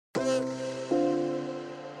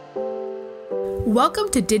Welcome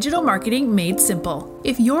to Digital Marketing Made Simple.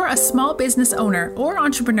 If you're a small business owner or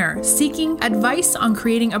entrepreneur seeking advice on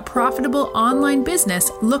creating a profitable online business,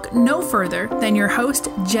 look no further than your host,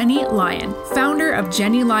 Jenny Lyon, founder of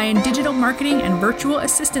Jenny Lyon Digital Marketing and Virtual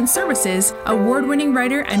Assistant Services, award-winning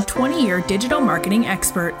writer and 20-year digital marketing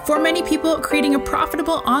expert. For many people, creating a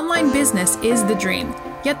profitable online business is the dream,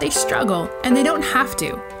 yet they struggle and they don't have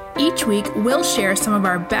to. Each week, we'll share some of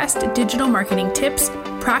our best digital marketing tips,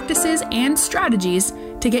 practices, and strategies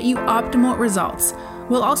to get you optimal results.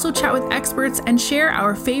 We'll also chat with experts and share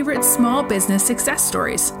our favorite small business success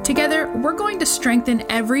stories. Together, we're going to strengthen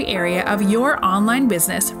every area of your online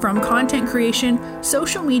business, from content creation,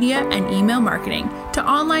 social media, and email marketing, to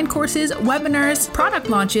online courses, webinars, product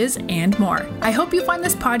launches, and more. I hope you find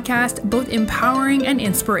this podcast both empowering and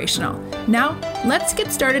inspirational. Now, let's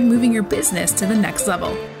get started moving your business to the next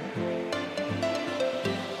level.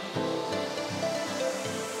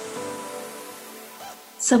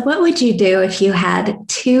 So what would you do if you had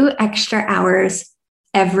 2 extra hours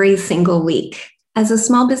every single week? As a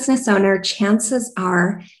small business owner, chances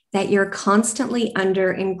are that you're constantly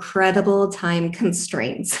under incredible time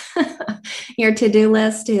constraints. Your to-do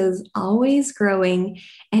list is always growing,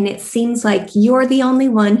 and it seems like you're the only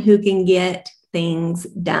one who can get things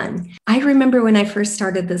done. I remember when I first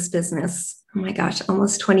started this business, oh my gosh,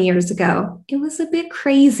 almost 20 years ago, it was a bit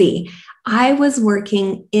crazy. I was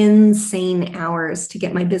working insane hours to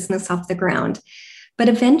get my business off the ground. But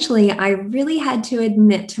eventually, I really had to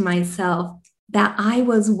admit to myself that I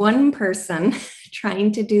was one person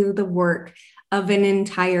trying to do the work of an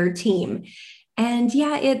entire team. And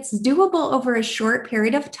yeah, it's doable over a short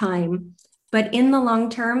period of time, but in the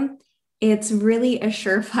long term, it's really a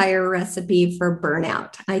surefire recipe for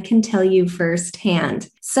burnout. I can tell you firsthand.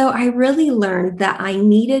 So I really learned that I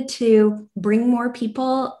needed to bring more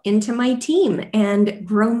people into my team and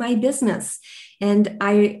grow my business. And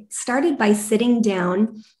I started by sitting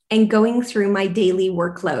down and going through my daily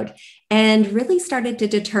workload and really started to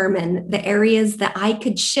determine the areas that I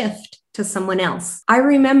could shift to someone else. I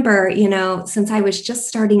remember, since I was just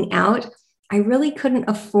starting out, I really couldn't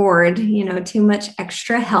afford, too much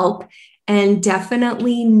extra help, and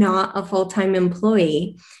definitely not a full-time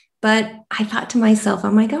employee. But I thought to myself,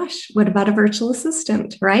 oh my gosh, what about a virtual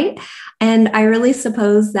assistant, right? And I really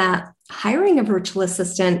suppose that hiring a virtual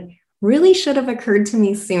assistant really should have occurred to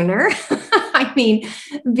me sooner. I mean,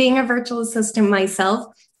 being a virtual assistant myself,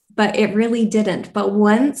 but it really didn't. But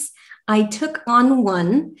once I took on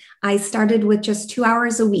one, I started with just 2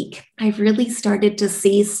 hours a week. I really started to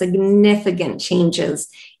see significant changes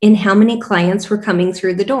in how many clients were coming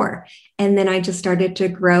through the door. And then I just started to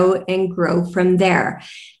grow and grow from there.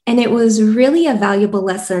 And it was really a valuable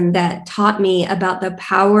lesson that taught me about the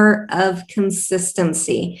power of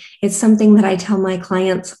consistency. It's something that I tell my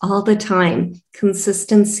clients all the time.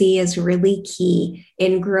 Consistency is really key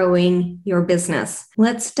in growing your business.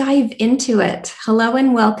 Let's dive into it. Hello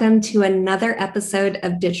and welcome to another episode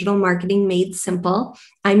of Digital Marketing Made Simple.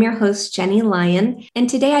 I'm your host, Jenny Lyon, and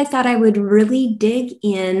today I thought I would really dig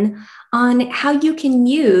in on how you can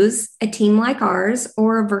use a team like ours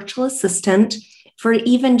or a virtual assistant for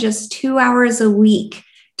even just 2 hours a week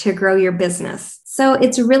to grow your business. So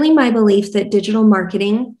it's really my belief that digital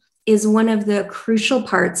marketing is one of the crucial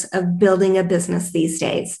parts of building a business these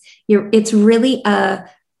days. It's really a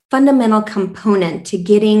fundamental component to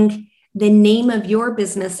getting the name of your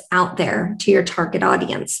business out there to your target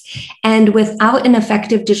audience. And without an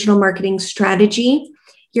effective digital marketing strategy,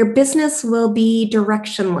 your business will be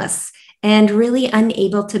directionless and really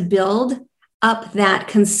unable to build up that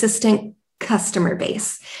consistent customer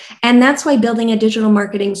base. And that's why building a digital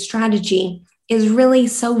marketing strategy is really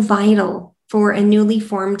so vital for a newly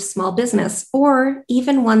formed small business or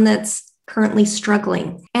even one that's currently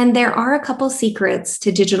struggling. And there are a couple secrets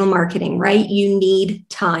to digital marketing, right? You need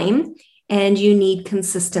time and you need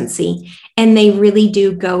consistency, and they really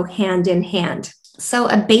do go hand in hand. So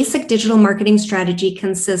a basic digital marketing strategy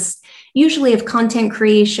consists usually of content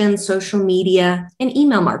creation, social media, and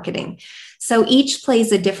email marketing. So each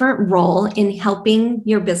plays a different role in helping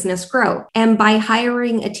your business grow. And by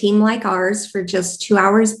hiring a team like ours for just 2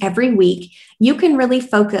 hours every week, you can really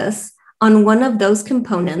focus on one of those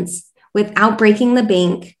components without breaking the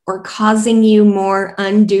bank or causing you more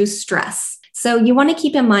undue stress. So you want to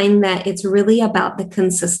keep in mind that it's really about the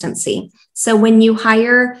consistency. So when you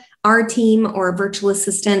hire our team or a virtual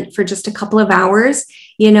assistant for just a couple of hours,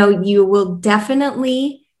 you will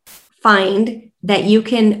definitely find that you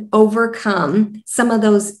can overcome some of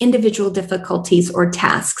those individual difficulties or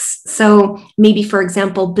tasks. So maybe, for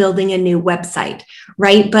example, building a new website,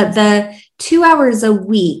 right? But the 2 hours a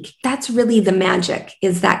week, that's really the magic,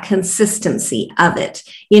 is that consistency of it.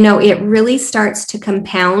 It really starts to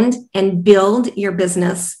compound and build your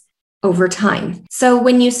business over time. So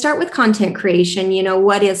when you start with content creation,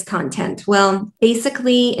 what is content? Well,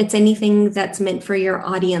 basically, it's anything that's meant for your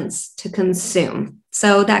audience to consume.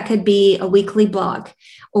 So that could be a weekly blog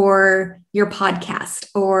or your podcast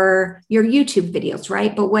or your YouTube videos,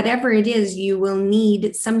 right? But whatever it is, you will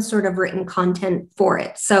need some sort of written content for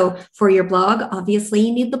it. So for your blog, obviously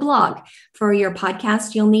you need the blog. For your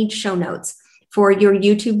podcast, you'll need show notes. For your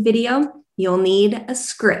YouTube video, you'll need a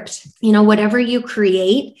script. Whatever you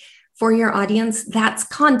create for your audience, that's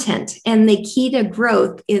content. And the key to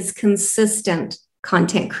growth is consistent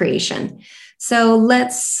content creation. So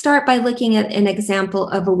let's start by looking at an example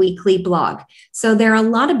of a weekly blog. So there are a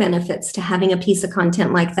lot of benefits to having a piece of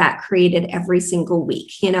content like that created every single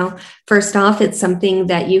week. First off, it's something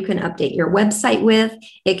that you can update your website with.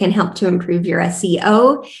 It can help to improve your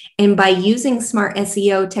SEO. And by using smart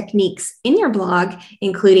SEO techniques in your blog,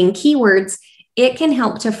 including keywords, it can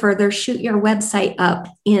help to further shoot your website up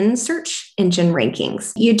in search engine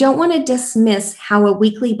rankings. You don't want to dismiss how a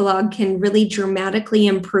weekly blog can really dramatically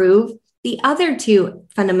improve the other two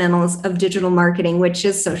fundamentals of digital marketing, which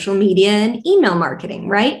is social media and email marketing,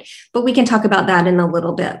 right? But we can talk about that in a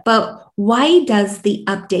little bit. But why does the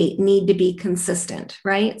update need to be consistent,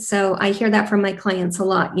 right? So I hear that from my clients a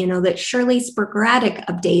lot, that surely sporadic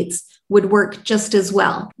updates would work just as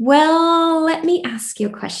well. Well, let me ask you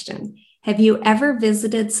a question. Have you ever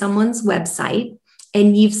visited someone's website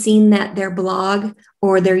and you've seen that their blog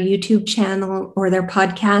or their YouTube channel or their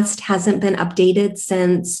podcast hasn't been updated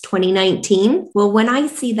since 2019? Well, when I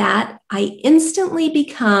see that, I instantly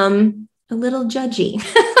become a little judgy.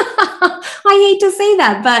 I hate to say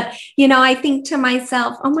that, but I think to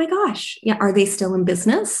myself, oh my gosh, are they still in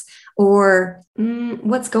business? Or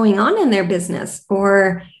what's going on in their business?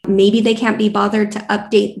 Or maybe they can't be bothered to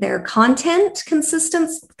update their content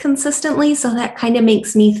consistently. So that kind of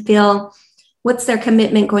makes me feel, what's their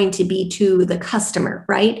commitment going to be to the customer,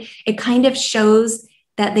 right? It kind of shows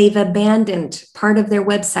that they've abandoned part of their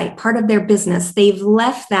website, part of their business. They've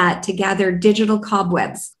left that to gather digital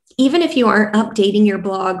cobwebs. Even if you aren't updating your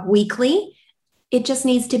blog weekly, it just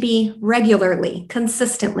needs to be regularly,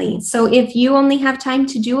 consistently. So if you only have time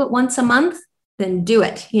to do it once a month, then do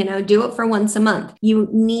it, do it for once a month. You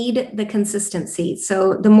need the consistency.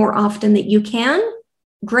 So the more often that you can,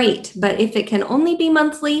 great. But if it can only be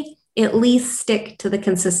monthly, at least stick to the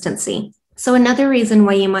consistency. So another reason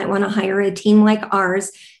why you might want to hire a team like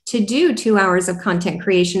ours to do 2 hours of content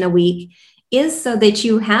creation a week is so that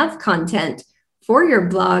you have content for your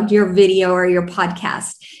blog, your video, or your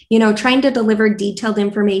podcast. Trying to deliver detailed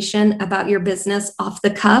information about your business off the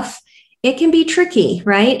cuff, it can be tricky,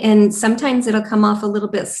 right? And sometimes it'll come off a little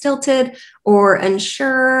bit stilted or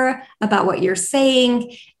unsure about what you're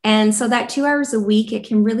saying. And so that 2 hours a week, it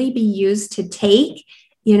can really be used to take,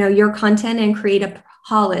 your content and create a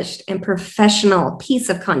polished and professional piece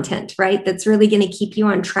of content, right? That's really going to keep you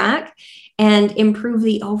on track and improve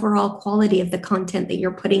the overall quality of the content that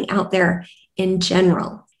you're putting out there in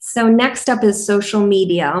general. So next up is social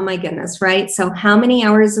media. Oh my goodness, right? So how many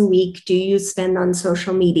hours a week do you spend on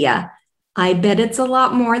social media? I bet it's a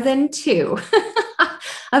lot more than 2.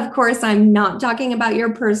 Of course, I'm not talking about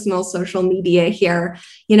your personal social media here.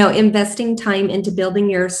 Investing time into building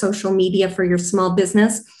your social media for your small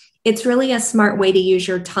business, it's really a smart way to use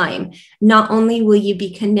your time. Not only will you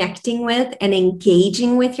be connecting with and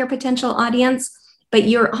engaging with your potential audience, but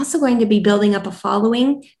you're also going to be building up a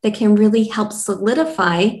following that can really help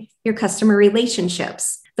solidify your customer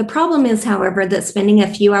relationships. The problem is, however, that spending a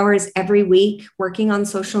few hours every week working on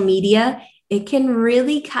social media, it can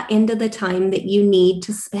really cut into the time that you need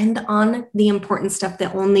to spend on the important stuff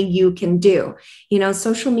that only you can do.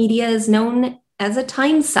 Social media is known as a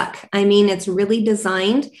time suck. It's really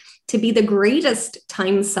designed to be the greatest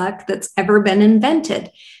time suck that's ever been invented.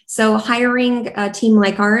 So hiring a team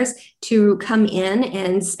like ours to come in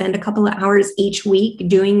and spend a couple of hours each week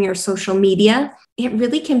doing your social media, it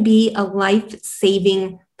really can be a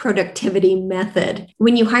life-saving productivity method.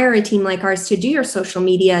 When you hire a team like ours to do your social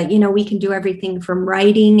media, we can do everything from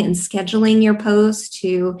writing and scheduling your posts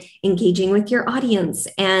to engaging with your audience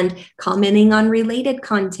and commenting on related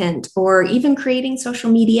content or even creating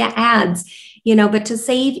social media ads. But to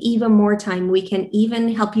save even more time, we can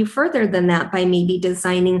even help you further than that by maybe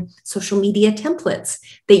designing social media templates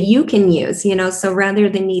that you can use, so rather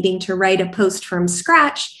than needing to write a post from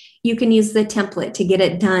scratch, you can use the template to get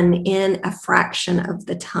it done in a fraction of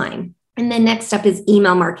the time. And then next up is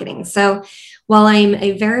email marketing. So while I'm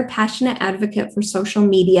a very passionate advocate for social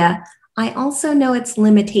media, I also know its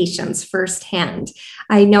limitations firsthand.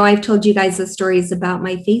 I know I've told you guys the stories about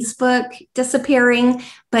my Facebook disappearing,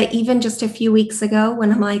 but even just a few weeks ago,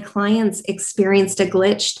 one of my clients experienced a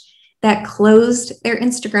glitch that closed their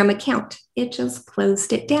Instagram account. It just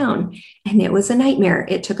closed it down, and it was a nightmare.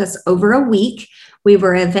 It took us over a week. We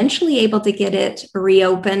were eventually able to get it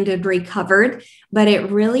reopened and recovered, but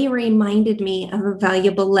it really reminded me of a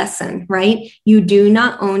valuable lesson, right? You do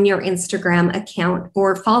not own your Instagram account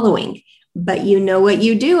or following, but you know what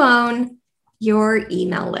you do own? Your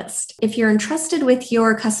email list. If you're entrusted with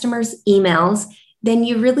your customers' emails, then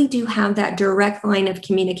you really do have that direct line of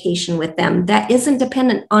communication with them that isn't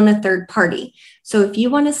dependent on a third party. So if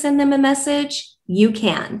you want to send them a message, you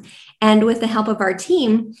can. And with the help of our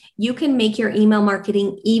team, you can make your email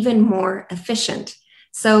marketing even more efficient.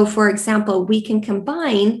 So for example, we can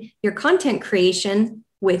combine your content creation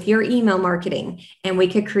with your email marketing, and we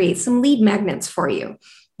could create some lead magnets for you.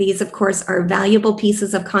 These, of course, are valuable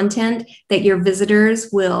pieces of content that your visitors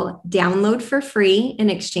will download for free in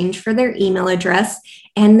exchange for their email address.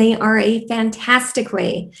 And they are a fantastic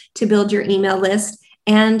way to build your email list.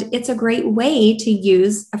 And it's a great way to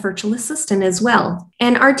use a virtual assistant as well.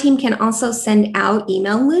 And our team can also send out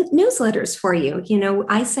email newsletters for you. You know,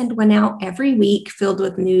 I send one out every week filled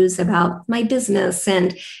with news about my business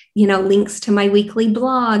and, you know, links to my weekly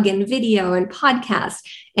blog and video and podcast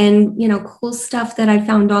and, you know, cool stuff that I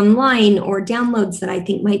found online or downloads that I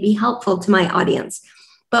think might be helpful to my audience.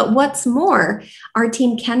 But what's more, our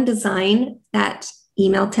team can design that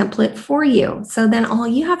email template for you. So then all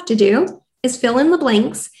you have to do is fill in the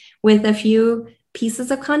blanks with a few pieces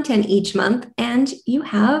of content each month, and you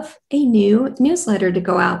have a new newsletter to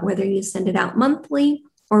go out, whether you send it out monthly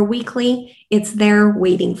or weekly, it's there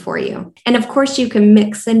waiting for you. And of course, you can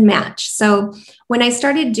mix and match. So when I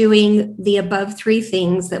started doing the above three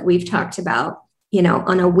things that we've talked about, you know,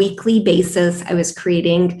 on a weekly basis, I was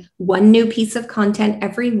creating one new piece of content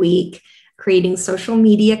every week, creating social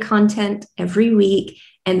media content every week,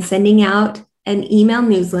 and sending out an email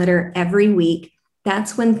newsletter every week.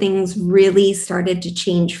 That's when things really started to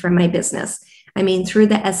change for my business. I mean, through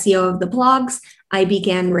the SEO of the blogs, I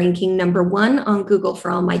began ranking #1 on Google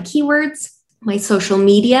for all my keywords. My social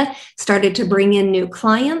media started to bring in new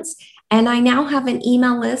clients, and I now have an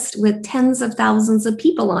email list with tens of thousands of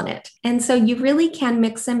people on it. And so you really can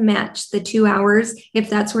mix and match the 2 hours,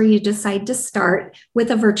 if that's where you decide to start,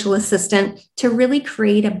 with a virtual assistant to really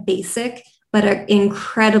create a basic but an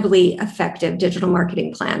incredibly effective digital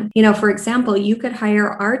marketing plan. You know, for example, you could hire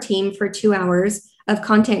our team for 2 hours of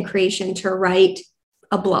content creation to write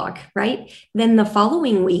a blog, right? Then the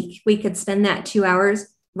following week, we could spend that 2 hours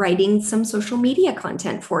writing some social media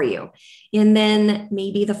content for you. And then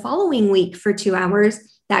maybe the following week for 2 hours,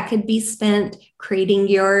 that could be spent creating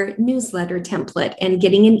your newsletter template and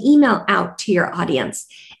getting an email out to your audience.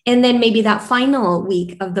 And then maybe that final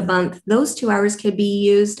week of the month, those 2 hours could be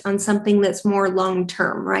used on something that's more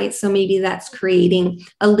long-term, right? So maybe that's creating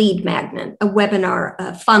a lead magnet, a webinar,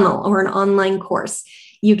 a funnel, or an online course.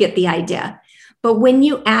 You get the idea. But when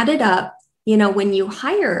you add it up, you know, when you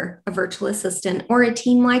hire a virtual assistant or a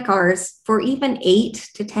team like ours for even 8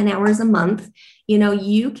 to 10 hours a month, you know,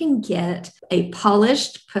 you can get a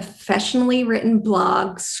polished, professionally written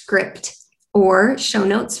blog script or show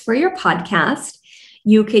notes for your podcast.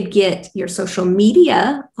 You could get your social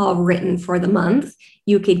media all written for the month.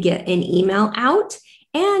 You could get an email out,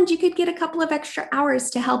 and you could get a couple of extra hours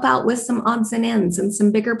to help out with some odds and ends and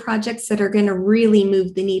some bigger projects that are going to really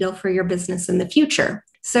move the needle for your business in the future.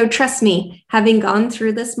 So trust me, having gone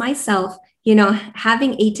through this myself, you know,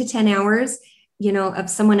 having 8 to 10 hours, you know, of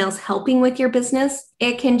someone else helping with your business,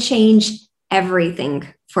 it can change everything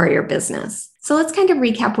for your business. So let's kind of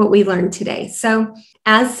recap what we learned today. So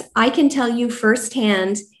as I can tell you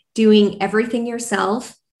firsthand, doing everything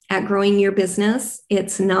yourself at growing your business,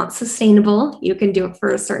 it's not sustainable. You can do it for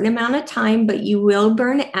a certain amount of time, but you will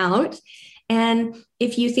burn out. And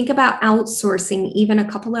if you think about outsourcing even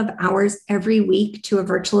a couple of hours every week to a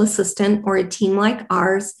virtual assistant or a team like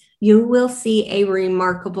ours, you will see a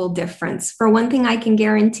remarkable difference. For one thing I can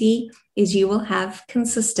guarantee is you will have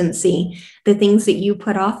consistency. The things that you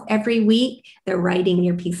put off every week, the writing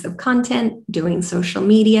your piece of content, doing social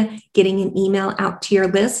media, getting an email out to your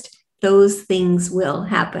list, those things will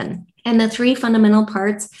happen. And the 3 fundamental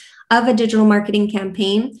parts of a digital marketing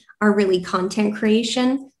campaign are really content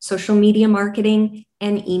creation, social media marketing,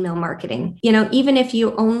 and email marketing. You know, even if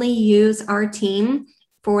you only use our team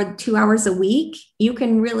for 2 hours a week, you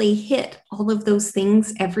can really hit all of those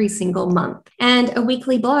things every single month. And a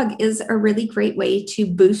weekly blog is a really great way to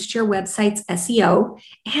boost your website's SEO,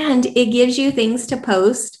 and it gives you things to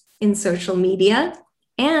post in social media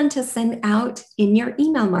and to send out in your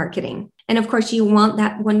email marketing. And of course, you want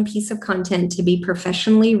that one piece of content to be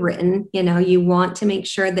professionally written. You want to make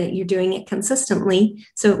sure that you're doing it consistently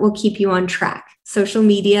so it will keep you on track. Social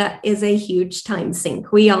media is a huge time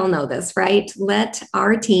sink. We all know this, right? Let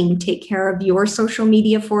our team take care of your social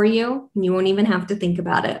media for you, and you won't even have to think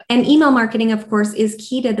about it. And email marketing, of course, is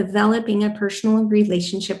key to developing a personal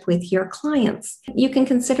relationship with your clients. You can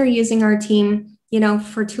consider using our team,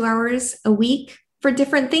 for 2 hours a week for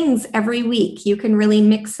different things every week. You can really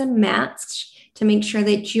mix and match to make sure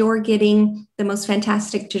that you're getting the most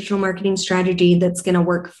fantastic digital marketing strategy that's going to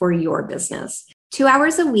work for your business. 2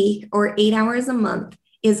 hours a week or 8 hours a month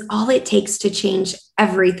is all it takes to change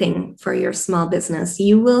everything for your small business.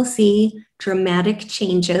 You will see dramatic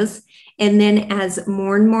changes. And then as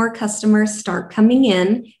more and more customers start coming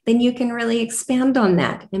in, then you can really expand on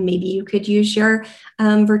that. And maybe you could use your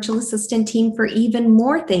virtual assistant team for even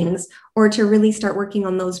more things, or to really start working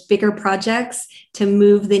on those bigger projects to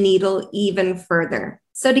move the needle even further.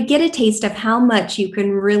 So to get a taste of how much you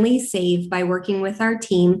can really save by working with our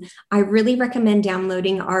team, I really recommend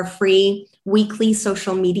downloading our free weekly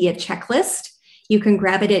social media checklist. You can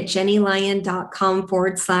grab it at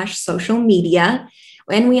jennylyon.com/social media.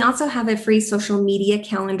 And we also have a free social media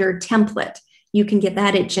calendar template. You can get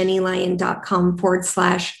that at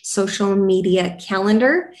jennylyon.com/social media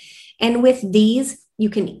calendar. And with these, you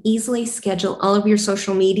can easily schedule all of your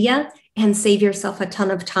social media and save yourself a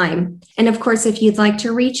ton of time. And of course, if you'd like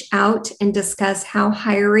to reach out and discuss how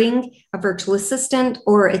hiring a virtual assistant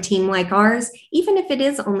or a team like ours, even if it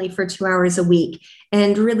is only for 2 hours a week,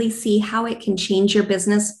 and really see how it can change your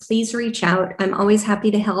business, please reach out. I'm always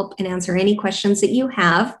happy to help and answer any questions that you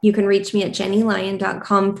have. You can reach me at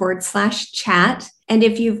jennylyon.com/chat. And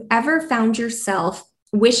if you've ever found yourself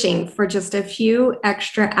wishing for just a few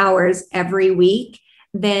extra hours every week,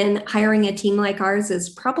 then hiring a team like ours is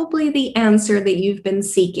probably the answer that you've been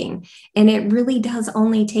seeking. And it really does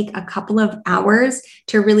only take a couple of hours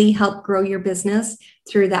to really help grow your business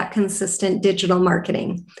through that consistent digital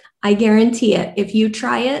marketing. I guarantee it. If you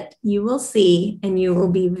try it, you will see, and you will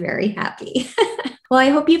be very happy. Well, I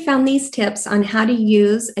hope you found these tips on how to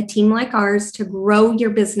use a team like ours to grow your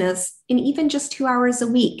business in even just 2 hours a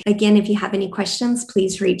week. Again, if you have any questions,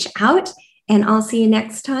 please reach out. And I'll see you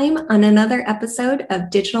next time on another episode of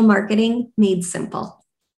Digital Marketing Made Simple.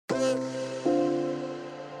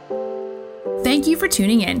 Thank you for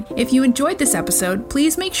tuning in. If you enjoyed this episode,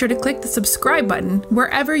 please make sure to click the subscribe button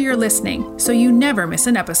wherever you're listening so you never miss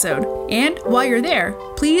an episode. And while you're there,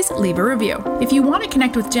 please leave a review. If you want to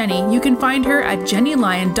connect with Jenny, you can find her at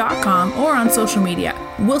jennylyon.com or on social media.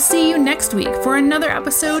 We'll see you next week for another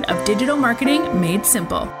episode of Digital Marketing Made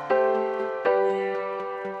Simple.